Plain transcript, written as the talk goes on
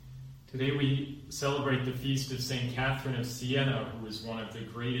Today we celebrate the feast of St. Catherine of Siena, who is one of the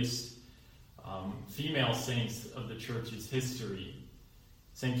greatest female saints of the Church's history.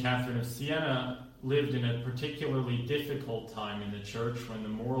 St. Catherine of Siena lived in a particularly difficult time in the Church when the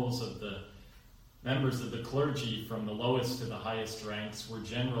morals of the members of the clergy, from the lowest to the highest ranks, were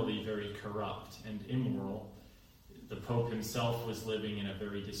generally very corrupt and immoral. The Pope himself was living in a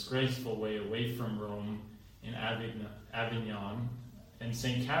very disgraceful way away from Rome in Avignon. And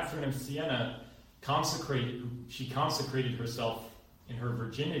St. Catherine of Siena consecrated herself in her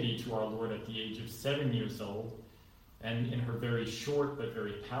virginity to our Lord at the age of 7 years old. And in her very short but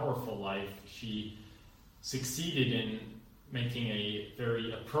very powerful life, she succeeded in making a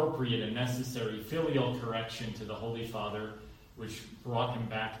very appropriate and necessary filial correction to the Holy Father, which brought him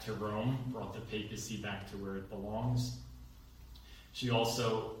back to Rome, brought the papacy back to where it belongs. She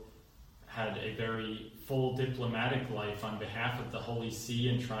also had a very full diplomatic life on behalf of the Holy See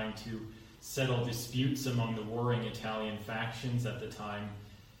in trying to settle disputes among the warring Italian factions at the time.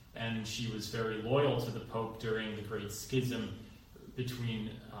 And she was very loyal to the Pope during the Great Schism between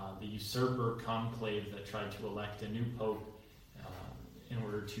the usurper conclave that tried to elect a new Pope in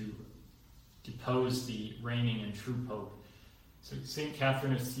order to depose the reigning and true Pope. So St.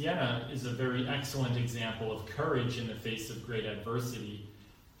 Catherine of Siena is a very excellent example of courage in the face of great adversity.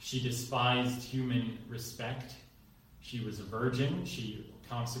 She despised human respect. She was a virgin. She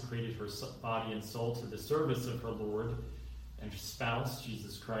consecrated her body and soul to the service of her Lord and spouse,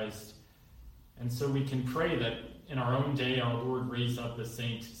 Jesus Christ. And so we can pray that in our own day our Lord raise up a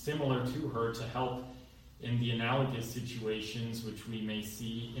saint similar to her to help in the analogous situations which we may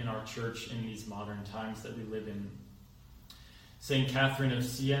see in our Church in these modern times that we live in. St. Catherine of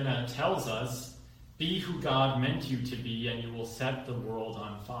Siena tells us, "Be who God meant you to be, and you will set the world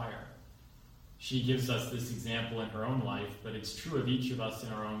on fire." She gives us this example in her own life, but it's true of each of us in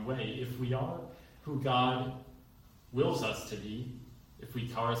our own way. If we are who God wills us to be, if we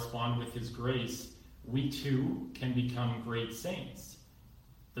correspond with His grace, we too can become great saints.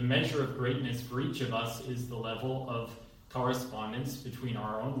 The measure of greatness for each of us is the level of correspondence between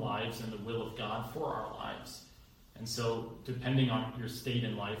our own lives and the will of God for our lives. And so, depending on your state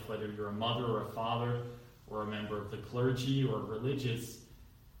in life, whether you're a mother or a father or a member of the clergy or religious,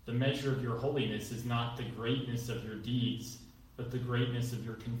 the measure of your holiness is not the greatness of your deeds, but the greatness of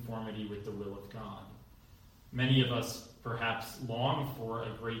your conformity with the will of God. Many of us perhaps long for a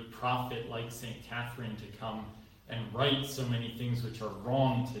great prophet like St. Catherine to come and right so many things which are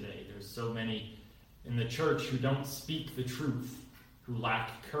wrong today. There's so many in the Church who don't speak the truth, who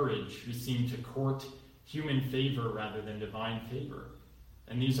lack courage, who seem to court human favor rather than divine favor.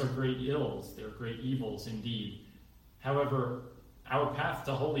 And these are great ills, they're great evils indeed. However, our path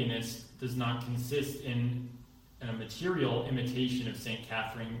to holiness does not consist in a material imitation of St.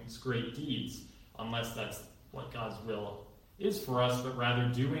 Catherine's great deeds, unless that's what God's will is for us, but rather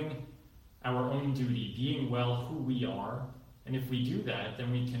doing our own duty, being well who we are. And if we do that,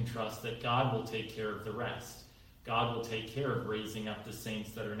 then we can trust that God will take care of the rest. God will take care of raising up the saints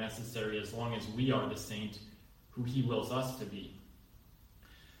that are necessary as long as we are the saint who He wills us to be.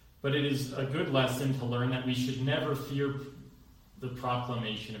 But it is a good lesson to learn that we should never fear the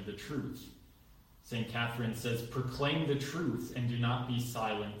proclamation of the truth. St. Catherine says, "Proclaim the truth and do not be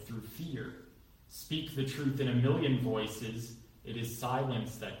silent through fear. Speak the truth in a million voices. It is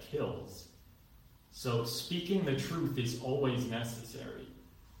silence that kills." So speaking the truth is always necessary.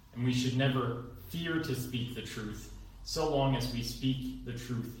 And we should never fear to speak the truth, so long as we speak the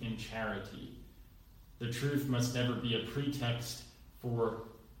truth in charity. The truth must never be a pretext for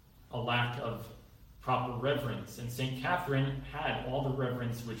a lack of proper reverence. And St. Catherine had all the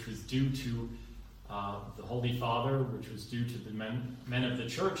reverence which was due to the Holy Father, which was due to the men of the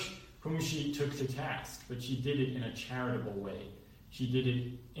Church, whom she took to task. But she did it in a charitable way. She did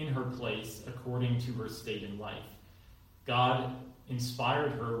it in her place according to her state in life. God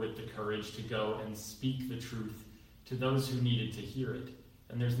inspired her with the courage to go and speak the truth to those who needed to hear it.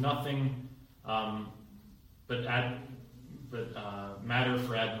 And there's nothing but matter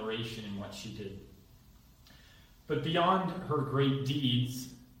for admiration in what she did. But beyond her great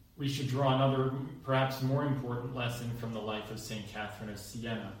deeds, we should draw another, perhaps more important lesson from the life of St. Catherine of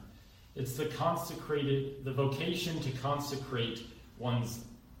Siena. It's the vocation to consecrate one's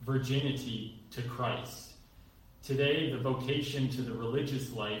virginity to Christ. Today, the vocation to the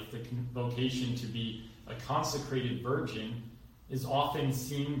religious life, the vocation to be a consecrated virgin, is often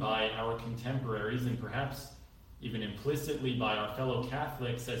seen by our contemporaries and perhaps even implicitly by our fellow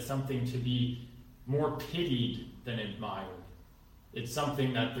Catholics as something to be more pitied than admired. It's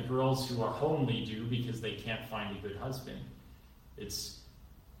something that the girls who are homely do because they can't find a good husband. It's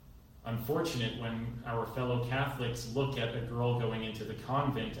unfortunate when our fellow Catholics look at a girl going into the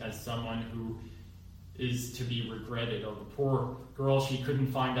convent as someone who is to be regretted. Oh, the poor girl, she couldn't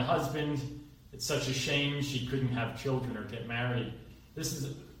find a husband. It's such a shame she couldn't have children or get married. This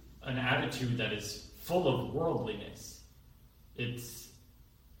is an attitude that is full of worldliness. It's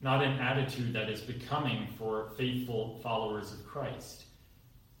not an attitude that is becoming for faithful followers of Christ.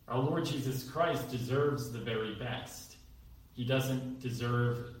 Our Lord Jesus Christ deserves the very best. He doesn't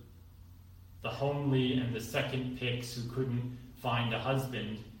deserve the homely and the second picks who couldn't find a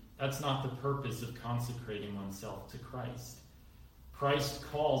husband. That's not the purpose of consecrating oneself to Christ. Christ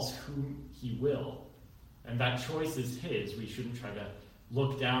calls whom he will, and that choice is his. We shouldn't try to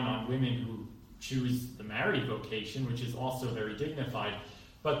look down on women who choose the married vocation, which is also very dignified.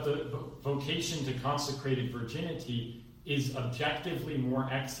 But the vocation to consecrated virginity is objectively more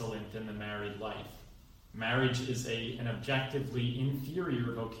excellent than the married life. Marriage is an objectively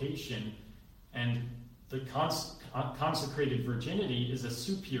inferior vocation, and the consecrated virginity is a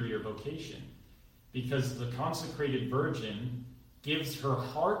superior vocation, because the consecrated virgin gives her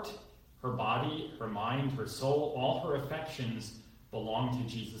heart, her body, her mind, her soul, all her affections belong to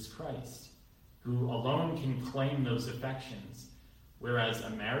Jesus Christ, who alone can claim those affections, whereas a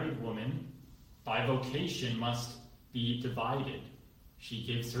married woman, by vocation, must be divided. She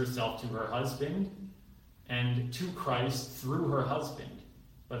gives herself to her husband and to Christ through her husband,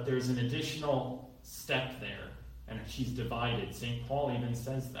 but there's an additional step there, and she's divided. St. Paul even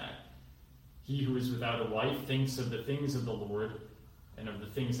says that. He who is without a wife thinks of the things of the Lord and of the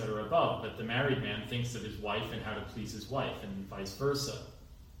things that are above, but the married man thinks of his wife and how to please his wife, and vice versa.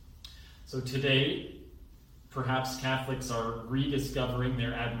 So today, perhaps Catholics are rediscovering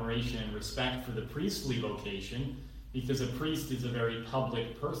their admiration and respect for the priestly vocation, because a priest is a very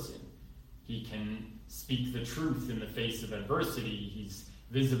public person. He can speak the truth in the face of adversity. He's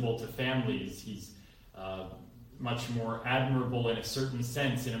visible to families. He's much more admirable in a certain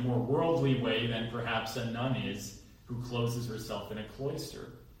sense, in a more worldly way than perhaps a nun is, who closes herself in a cloister.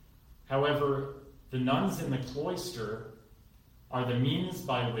 However, the nuns in the cloister are the means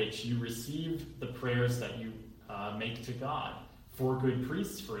by which you receive the prayers that you make to God, for good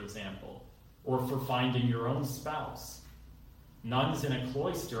priests, for example, or for finding your own spouse. Nuns in a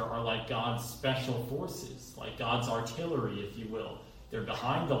cloister are like God's special forces, like God's artillery, if you will. They're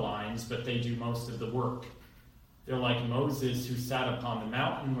behind the lines, but they do most of the work. They're like Moses, who sat upon the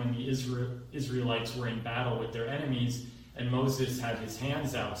mountain when the Israelites were in battle with their enemies, and Moses had his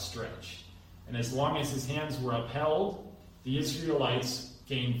hands outstretched. And as long as his hands were upheld, the Israelites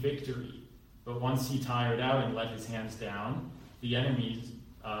gained victory. But once he tired out and let his hands down, the enemies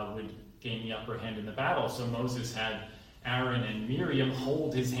would gain the upper hand in the battle. So Moses had Aaron and Miriam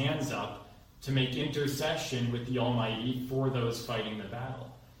hold his hands up to make intercession with the Almighty for those fighting the battle.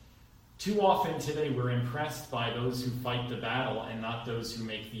 Too often today we're impressed by those who fight the battle and not those who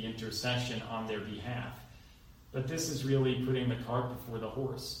make the intercession on their behalf. But this is really putting the cart before the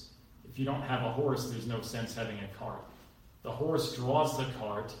horse. If you don't have a horse, there's no sense having a cart. The horse draws the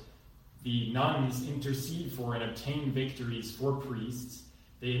cart. The nuns intercede for and obtain victories for priests.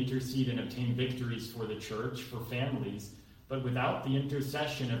 They intercede and obtain victories for the church, for families. But without the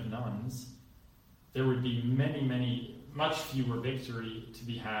intercession of nuns, there would be much fewer victory to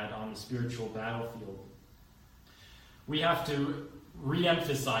be had on the spiritual battlefield. We have to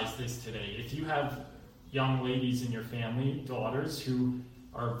re-emphasize this today. If you have young ladies in your family, daughters, who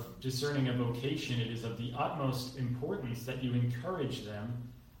are discerning a vocation, it is of the utmost importance that you encourage them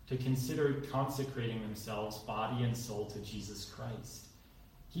to consider consecrating themselves, body and soul, to Jesus Christ.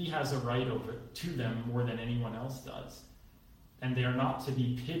 He has a right to them more than anyone else does. And they are not to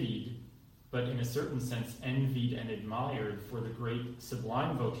be pitied, but in a certain sense envied and admired for the great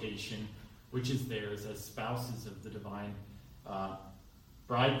sublime vocation which is theirs as spouses of the divine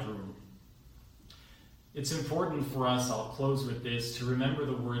bridegroom. It's important for us, I'll close with this, to remember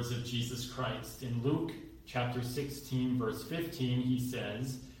the words of Jesus Christ. In Luke chapter 16, verse 15, he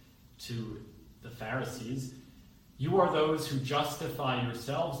says to the Pharisees, "You are those who justify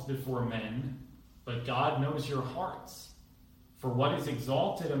yourselves before men, but God knows your hearts. For what is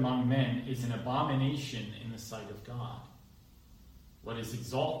exalted among men is an abomination in the sight of God." What is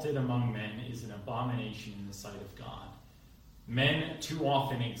exalted among men is an abomination in the sight of God. Men too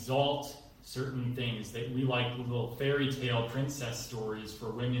often exalt certain things that we like little fairy tale princess stories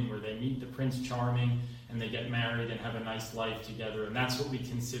for women where they meet the Prince Charming and they get married and have a nice life together, and that's what we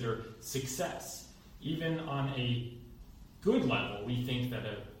consider success. Even on a good level, we think that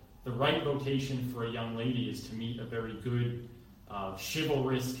the right vocation for a young lady is to meet a very good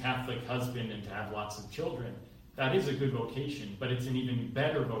chivalrous Catholic husband and to have lots of children. that is a good vocation, but it's an even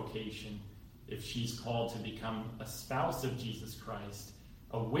better vocation if she's called to become a spouse of Jesus Christ,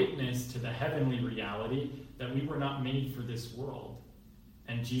 a witness to the heavenly reality that we were not made for this world.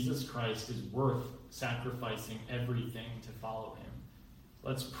 And Jesus Christ is worth sacrificing everything to follow him.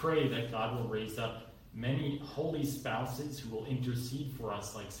 Let's pray that God will raise up many holy spouses who will intercede for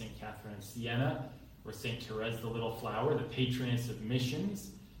us, like St. Catherine of Siena, or St. Therese the Little Flower, the patroness of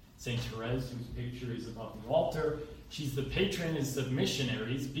missions. St. Therese, whose picture is above the altar, she's the patroness of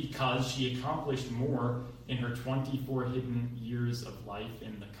missionaries because she accomplished more in her 24 hidden years of life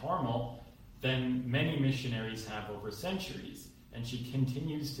in the Carmel than many missionaries have over centuries, and she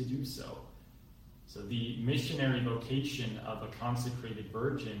continues to do so. So the missionary vocation of a consecrated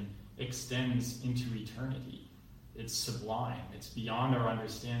virgin extends into eternity. It's sublime. It's beyond our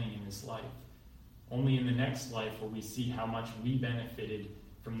understanding in this life. Only in the next life will we see how much we benefited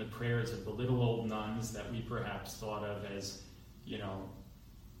from the prayers of the little old nuns that we perhaps thought of as,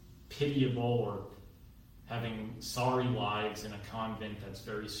 pitiable or having sorry lives in a convent that's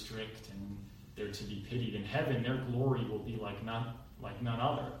very strict and they're to be pitied. In heaven, their glory will be like none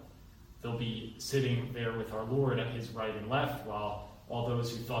other. They'll be sitting there with our Lord at his right and left, while all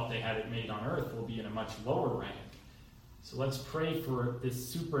those who thought they had it made on earth will be in a much lower rank. So let's pray for this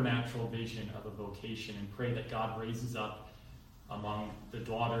supernatural vision of a vocation and pray that God raises up among the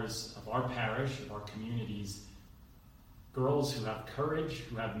daughters of our parish, of our communities, girls who have courage,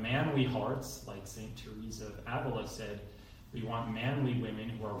 who have manly hearts, like St. Teresa of Avila said. We want manly women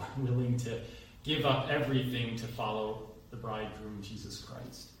who are willing to give up everything to follow the bridegroom, Jesus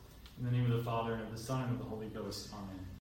Christ. In the name of the Father, and of the Son, and of the Holy Ghost. Amen.